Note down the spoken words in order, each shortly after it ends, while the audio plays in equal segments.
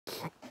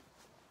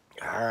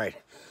All right.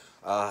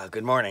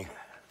 Good morning.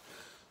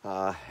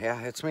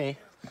 Yeah, it's me,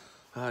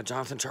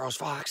 Jonathan Charles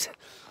Fox.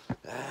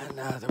 And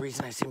the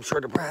reason I seem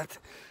short of breath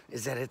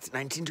is that it's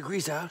 19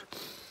 degrees out.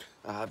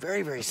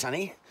 Very, very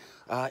sunny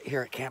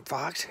here at Camp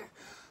Fox.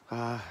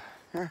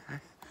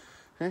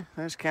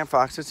 There's Camp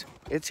Fox.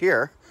 It's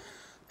here.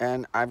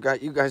 And I've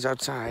got you guys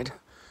outside.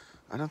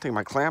 I don't think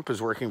my clamp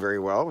is working very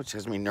well, which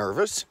has me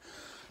nervous.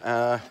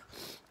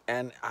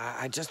 And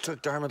I just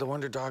took Dharma the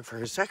Wonder Dog for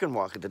his second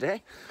walk of the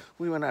day.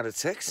 We went out at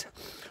 6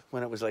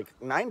 when it was like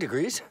 9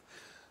 degrees.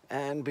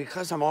 And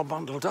because I'm all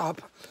bundled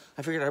up,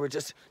 I figured I would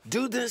just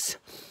do this,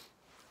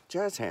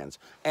 jazz hands,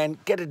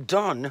 and get it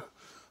done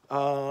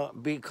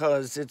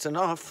because it's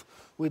enough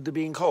with the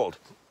being cold.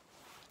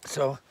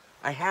 So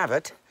I have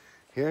it.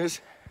 Here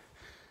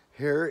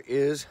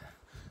is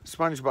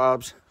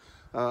SpongeBob's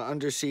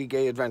Undersea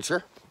Gay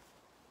Adventure,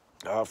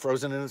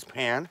 frozen in its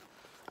pan.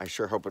 I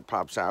sure hope it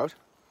pops out.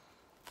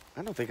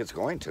 I don't think it's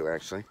going to,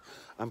 actually.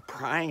 I'm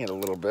prying it a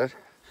little bit.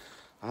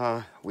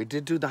 We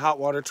did do the hot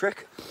water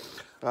trick,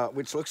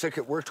 which looks like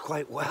it worked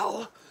quite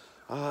well.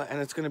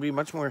 And it's going to be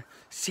much more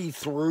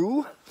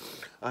see-through.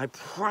 I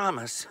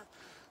promise.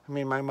 I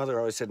mean, my mother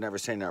always said never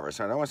say never,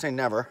 so I don't want to say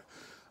never.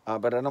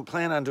 But I don't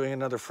plan on doing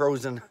another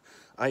frozen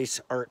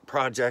ice art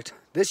project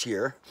this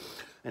year.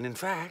 And in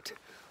fact,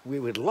 we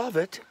would love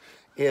it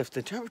if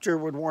the temperature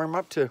would warm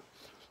up to,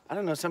 I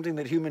don't know, something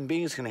that human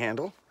beings can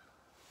handle.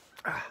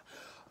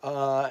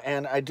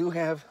 And I do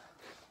have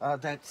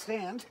that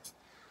stand.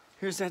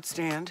 Here's that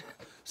stand,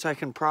 so I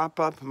can prop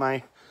up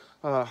my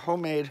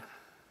homemade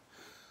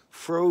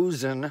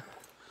frozen,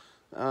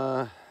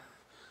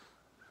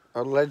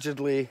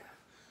 allegedly,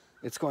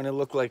 it's going to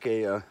look like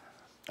a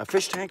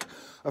fish tank,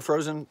 a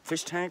frozen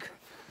fish tank.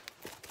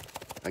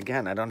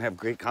 Again, I don't have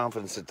great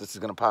confidence that this is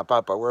going to pop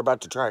up, but we're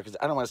about to try because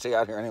I don't want to stay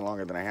out here any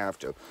longer than I have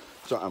to.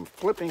 So I'm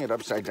flipping it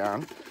upside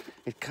down.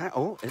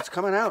 Oh, it's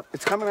coming out.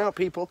 It's coming out,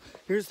 people.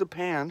 Here's the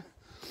pan.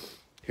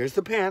 Here's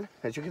the pan.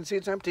 As you can see,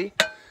 it's empty.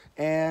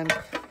 And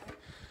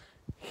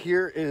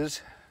here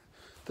is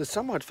the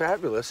somewhat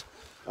fabulous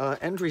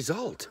end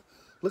result.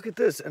 Look at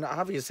this. And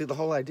obviously, the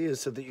whole idea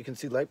is so that you can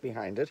see light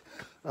behind it.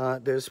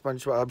 There's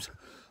SpongeBob's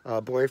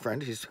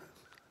boyfriend. He's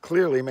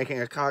clearly making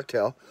a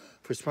cocktail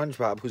for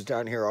SpongeBob, who's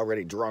down here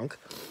already drunk,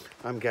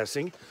 I'm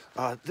guessing.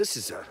 I'm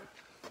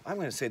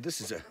going to say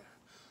this is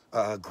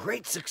a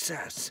great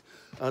success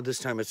this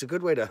time. It's a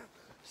good way to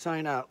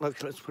sign out.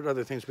 Look, let's put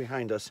other things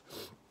behind us.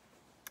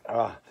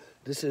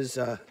 This is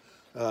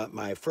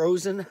my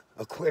frozen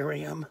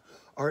aquarium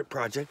art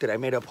project that I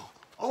made up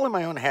all in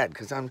my own head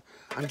because I'm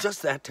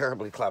just that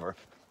terribly clever.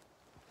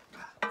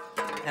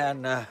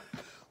 And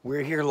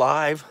we're here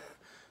live,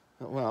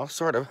 well,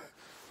 sort of,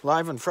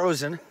 live and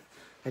frozen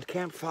at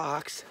Camp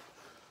Fox.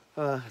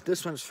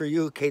 This one's for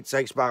you, Kate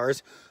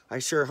Sykes-Bowers. I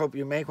sure hope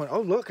you make one.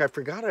 Oh, look, I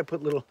forgot I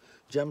put little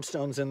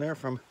gemstones in there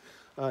from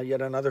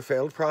yet another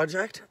failed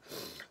project.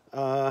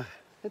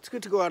 It's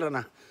good to go out on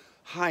a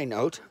high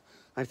note,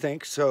 I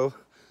think. So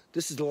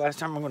this is the last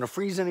time I'm going to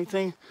freeze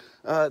anything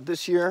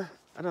this year.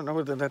 I don't know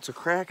whether that's a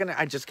crack in it.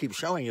 I just keep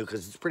showing you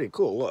because it's pretty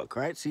cool. Look,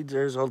 right? See,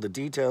 there's all the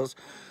details.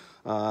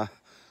 And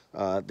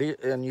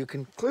you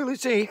can clearly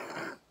see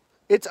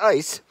it's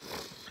ice.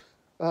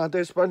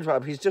 There's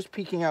SpongeBob. He's just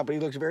peeking out, but he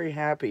looks very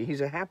happy.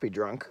 He's a happy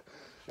drunk.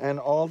 And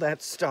all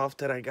that stuff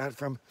that I got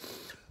from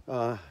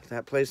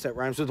that place that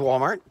rhymes with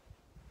Walmart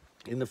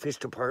in the fish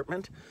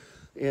department,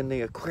 in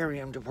the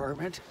aquarium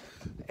department.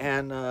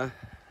 And,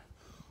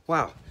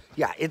 wow.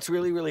 Yeah, it's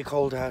really, really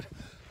cold out.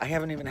 I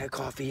haven't even had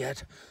coffee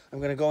yet. I'm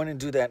going to go in and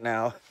do that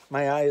now.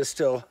 My eye is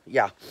still,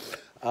 yeah.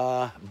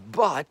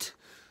 But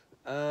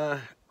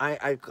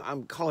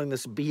I'm calling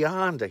this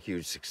beyond a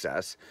huge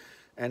success.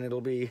 And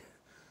it'll be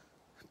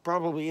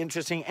probably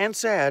interesting and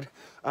sad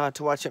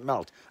to watch it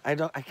melt. I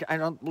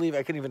don't believe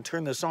I can even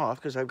turn this off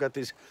because I've got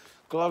these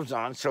gloves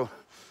on, so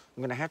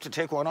I'm gonna have to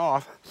take one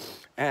off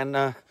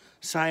and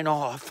sign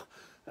off.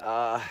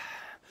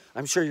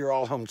 I'm sure you're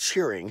all home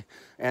cheering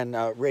and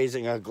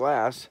raising a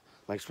glass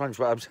like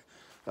SpongeBob's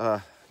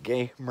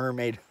gay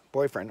mermaid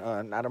boyfriend.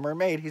 Not a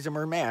mermaid, he's a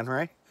merman,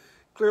 right?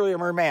 Clearly a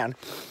merman.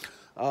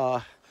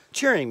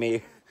 Cheering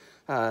me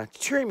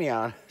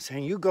on,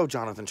 saying, "You go,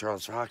 Jonathan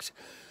Charles Fox.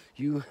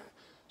 You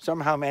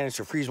somehow managed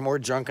to freeze more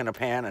junk in a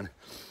pan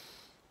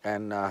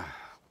and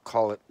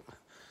call it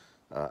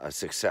a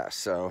success."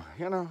 So,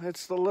 you know,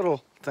 it's the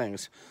little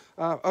things.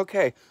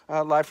 Okay,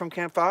 live from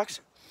Camp Fox,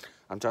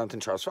 I'm Jonathan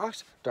Charles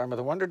Fox, Dharma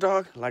the Wonder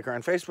Dog. Like her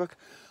on Facebook,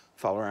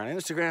 follow her on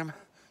Instagram.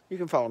 You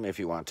can follow me if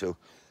you want to.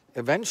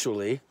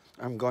 Eventually,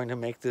 I'm going to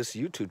make this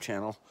YouTube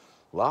channel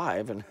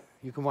live, and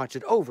you can watch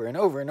it over and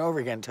over and over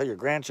again and tell your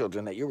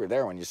grandchildren that you were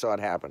there when you saw it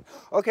happen.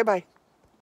 Okay, bye.